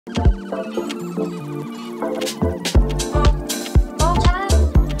Hey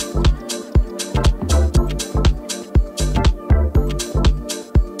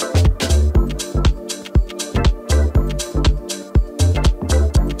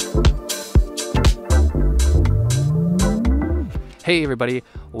everybody,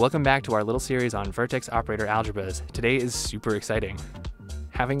 welcome back to our little series on Vertex Operator Algebras. Today is super exciting.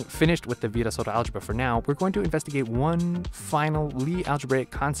 Having finished with the Vida Soto algebra for now, we're going to investigate one final Lie algebraic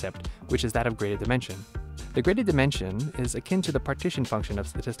concept, which is that of graded dimension. The graded dimension is akin to the partition function of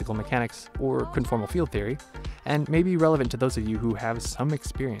statistical mechanics or conformal field theory, and may be relevant to those of you who have some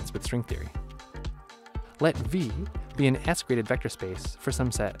experience with string theory. Let V be an S-graded vector space for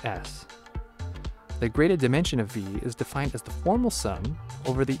some set S. The graded dimension of V is defined as the formal sum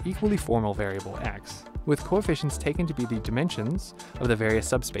over the equally formal variable x, with coefficients taken to be the dimensions of the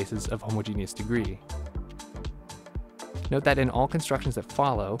various subspaces of homogeneous degree. Note that in all constructions that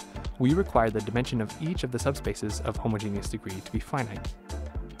follow, we require the dimension of each of the subspaces of homogeneous degree to be finite.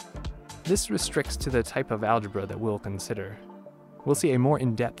 This restricts to the type of algebra that we'll consider. We'll see a more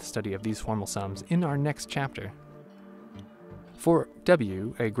in-depth study of these formal sums in our next chapter. For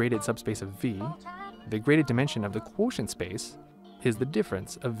W, a graded subspace of V, the graded dimension of the quotient space is the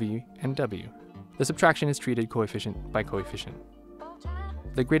difference of V and W. The subtraction is treated coefficient by coefficient.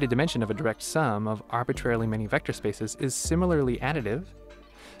 The graded dimension of a direct sum of arbitrarily many vector spaces is similarly additive,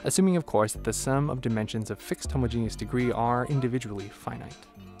 assuming of course that the sum of dimensions of fixed homogeneous degree are individually finite.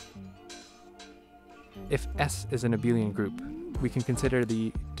 If S is an abelian group, we can consider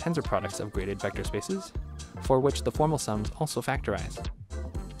the tensor products of graded vector spaces, for which the formal sums also factorize.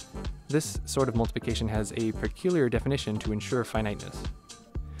 This sort of multiplication has a peculiar definition to ensure finiteness,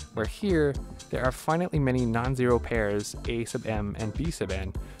 where here there are finitely many non-zero pairs a sub m and b sub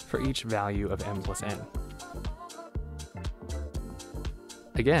n for each value of m plus n.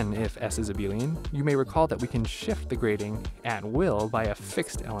 Again, if S is abelian, you may recall that we can shift the grading at will by a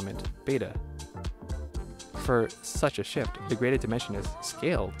fixed element, beta. For such a shift, the graded dimension is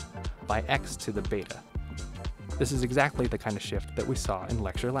scaled by x to the beta. This is exactly the kind of shift that we saw in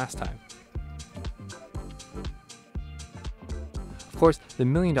lecture last time. Of course, the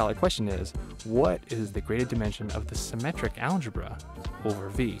million-dollar question is, what is the graded dimension of the symmetric algebra over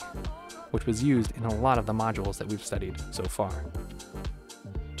V, which was used in a lot of the modules that we've studied so far?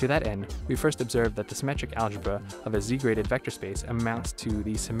 To that end, we first observed that the symmetric algebra of a Z-graded vector space amounts to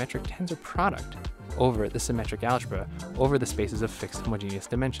the symmetric tensor product over the symmetric algebra over the spaces of fixed homogeneous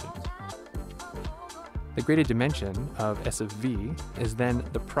dimensions. The graded dimension of S of V is then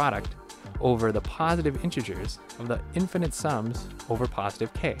the product over the positive integers of the infinite sums over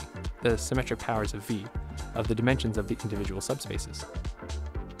positive k, the symmetric powers of V, of the dimensions of the individual subspaces.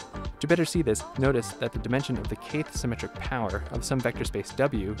 To better see this, notice that the dimension of the kth symmetric power of some vector space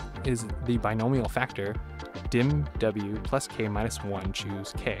W is the binomial factor dim W plus k minus 1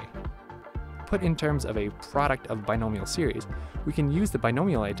 choose k. Put in terms of a product of binomial series, we can use the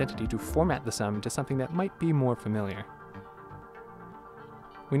binomial identity to format the sum to something that might be more familiar.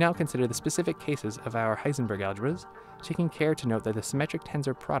 We now consider the specific cases of our Heisenberg algebras, taking care to note that the symmetric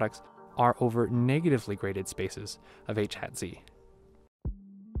tensor products are over negatively graded spaces of H hat Z.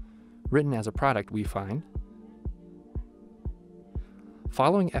 Written as a product, we find,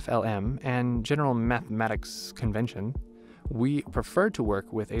 following FLM and general mathematics convention, we prefer to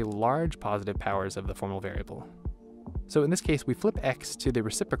work with a large positive powers of the formal variable. So in this case, we flip x to the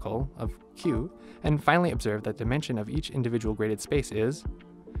reciprocal of q, and finally observe that the dimension of each individual graded space is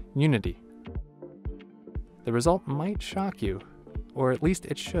unity. The result might shock you, or at least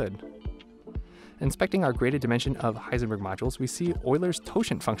it should. Inspecting our graded dimension of Heisenberg modules, we see Euler's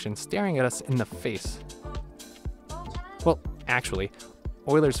totient function staring at us in the face. Well, actually,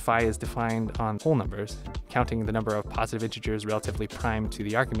 Euler's phi is defined on whole numbers, counting the number of positive integers relatively prime to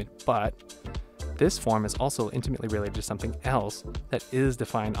the argument, but this form is also intimately related to something else that is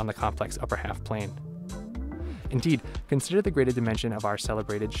defined on the complex upper half plane. Indeed, consider the graded dimension of our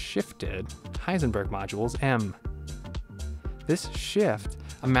celebrated shifted Heisenberg modules M. This shift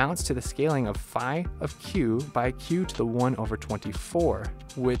amounts to the scaling of phi of q by q to the 1 over 24,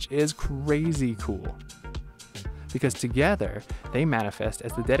 which is crazy cool. Because together, they manifest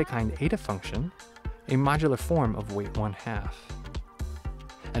as the Dedekind eta function, a modular form of weight 1/2.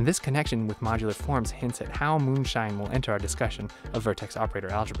 And this connection with modular forms hints at how moonshine will enter our discussion of vertex operator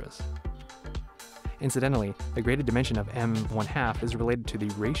algebras. Incidentally, the graded dimension of M 1/2 is related to the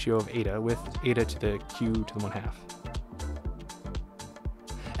ratio of eta with eta to the q to the 1/2.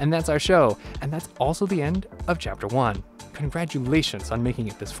 And that's our show, and that's also the end of Chapter 1. Congratulations on making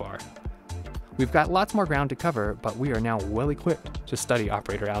it this far. We've got lots more ground to cover, but we are now well equipped to study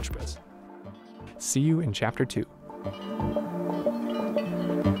operator algebras. See you in Chapter 2.